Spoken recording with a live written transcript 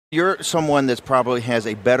You're someone that probably has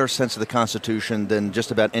a better sense of the Constitution than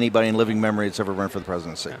just about anybody in living memory that's ever run for the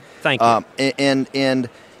presidency. Thank you. And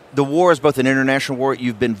the war is both an international war.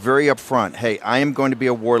 You've been very upfront. Hey, I am going to be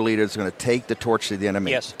a war leader that's going to take the torch to the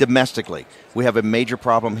enemy. Yes. Domestically, we have a major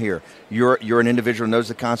problem here. You're an individual who knows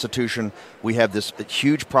the Constitution. We have this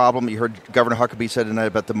huge problem. You heard Governor Huckabee said tonight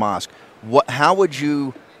about the mosque. How would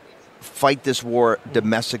you fight this war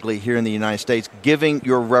domestically here in the United States, giving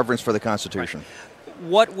your reverence for the Constitution? Right.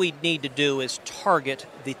 What we need to do is target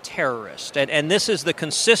the terrorist, and this is the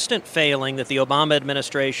consistent failing that the Obama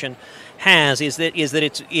administration has, is that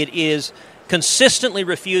it consistently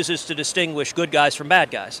refuses to distinguish good guys from bad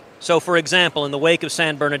guys. So, for example, in the wake of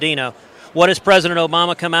San Bernardino, what does President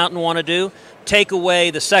Obama come out and want to do? Take away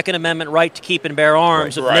the Second Amendment right to keep and bear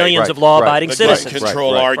arms of millions of law-abiding citizens. The gun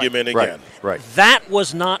control argument again. Right. That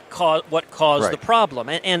was not what caused the problem,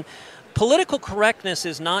 and political correctness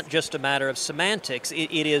is not just a matter of semantics.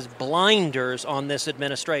 It is blinders on this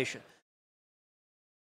administration.